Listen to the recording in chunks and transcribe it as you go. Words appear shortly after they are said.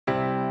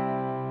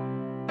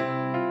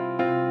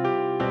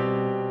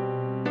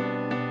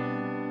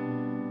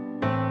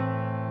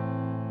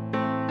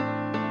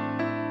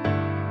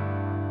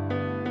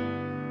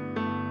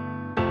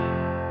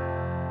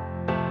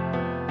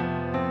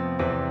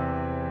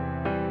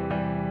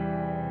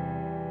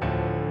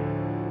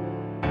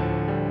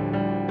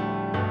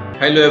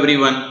Hello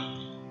everyone,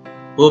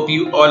 hope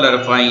you all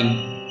are fine.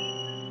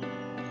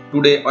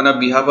 Today on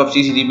behalf of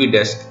CCTV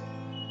desk,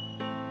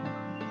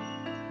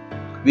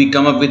 we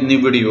come up with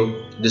new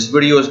video. This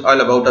video is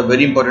all about a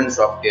very important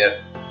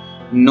software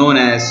known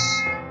as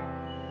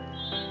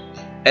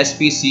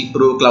SPC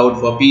Pro Cloud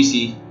for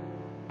PC.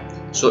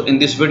 So in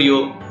this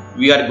video,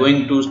 we are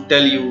going to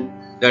tell you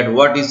that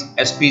what is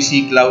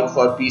SPC Cloud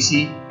for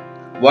PC,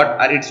 what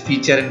are its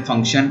feature and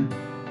function,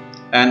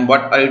 and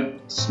what are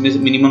its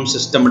minimum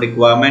system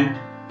requirement,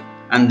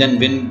 and then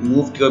when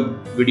move your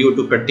video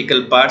to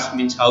practical parts,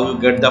 means how you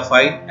get the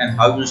file and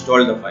how you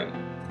install the file.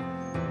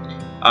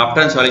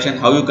 After installation,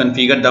 how you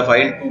configure the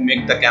file to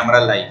make the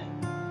camera live.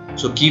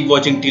 So keep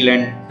watching till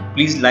end.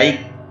 Please like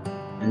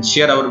and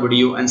share our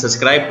video and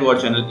subscribe to our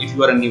channel if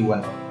you are a new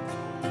one.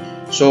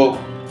 So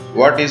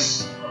what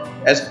is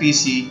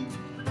SPC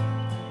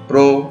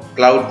Pro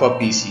Cloud for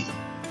PC?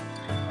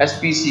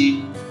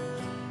 SPC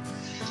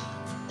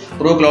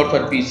Pro Cloud for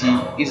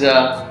PC is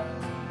a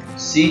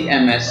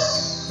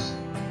CMS.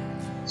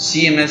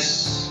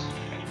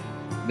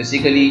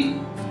 Basically,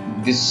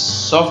 this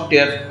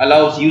software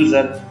allows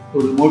user to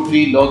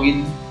remotely log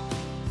in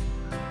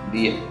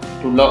the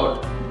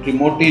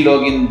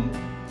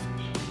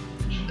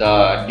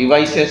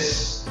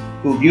devices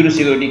to view the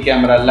security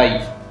camera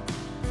live.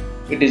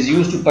 It is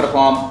used to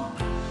perform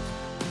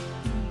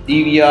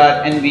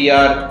DVR,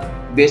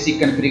 NVR, basic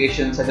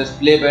configuration such as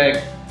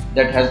playback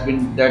that has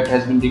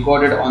been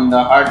recorded on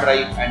the hard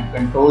drive and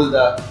control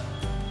the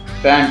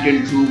pan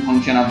tilt zoom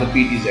function of the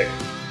PTZ.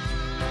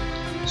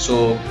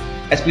 So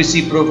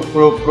SPC Pro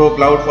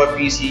Cloud for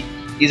PC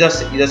is a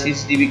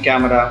CCTV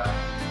camera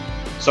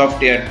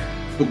software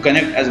to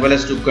connect as well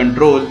as to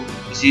control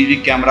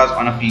CCTV cameras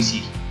on a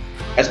PC.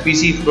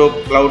 SPC Pro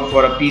Cloud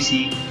for a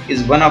PC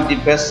is one of the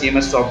best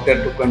CMS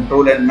software to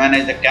control and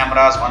manage the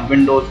cameras on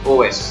Windows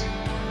OS.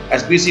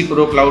 SPC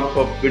Pro Cloud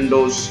for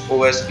Windows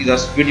OS is a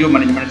video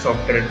management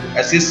software to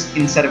assist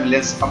in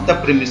surveillance of the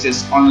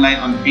premises online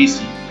on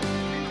PC.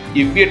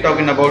 If we are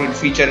talking about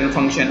its feature and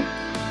function,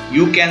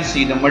 you can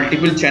see the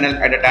multiple channel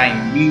at a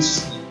time.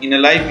 Means in a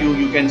live view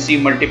you can see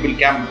multiple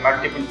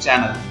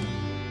channel.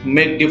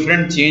 Make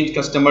different change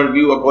customer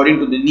view according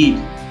to the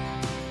need.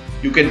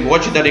 You can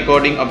watch the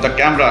recording of the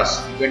cameras.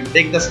 You can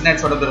take the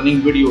snapshot of the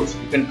running videos.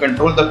 You can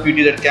control the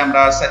PTZ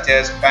cameras such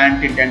as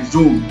pan, tilt and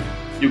zoom.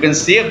 You can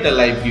save the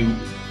live view.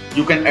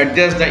 You can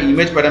adjust the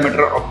image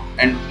parameter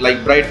and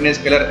like brightness,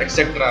 color,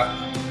 etc.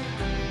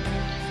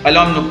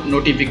 Alarm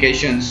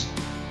notifications,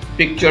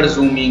 picture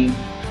zooming,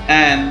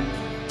 and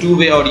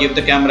two-way audio if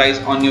the camera is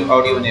on your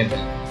audio enable.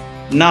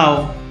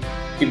 Now,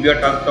 if we are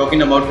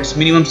talking about its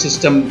minimum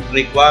system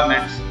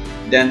requirements,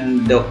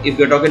 then if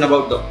we are talking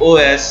about the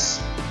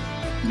OS,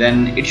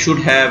 then it should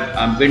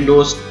have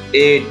Windows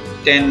 8,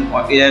 10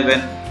 or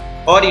 11,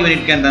 or even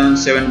it can run on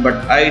 7, but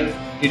I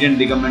didn't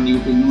recommend you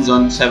to use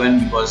on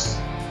 7 because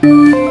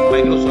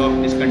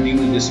Microsoft is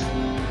continuing this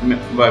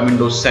by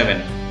Windows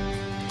 7.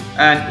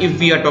 And if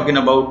we are talking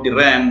about the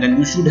RAM, then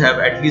you should have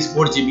at least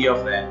 4 GB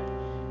of RAM.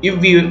 If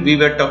we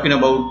were talking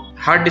about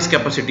hard disk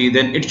capacity,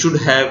 then it should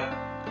have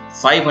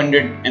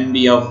 500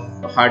 MB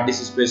of hard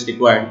disk space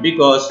required,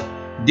 because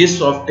this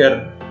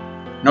software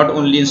not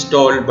only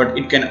installed but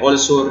it can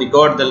also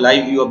record the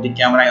live view of the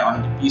camera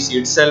on the PC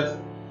itself,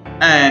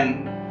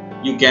 and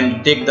you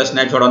can take the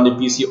snapshot on the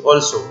PC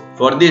also.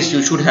 For this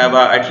you should have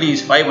at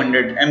least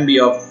 500 MB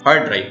of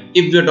hard drive.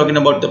 If we are talking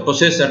about the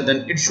processor,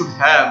 then it should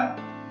have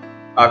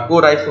a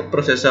Core i5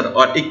 processor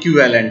or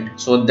equivalent.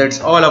 So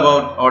that's all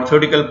about our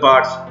theoretical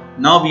parts.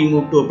 Now we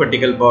move to a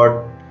practical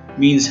part,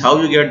 means how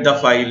you get the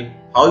file,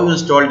 how you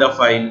install the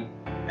file,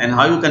 and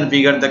how you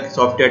configure the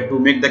software to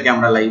make the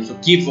camera live. So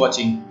keep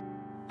watching.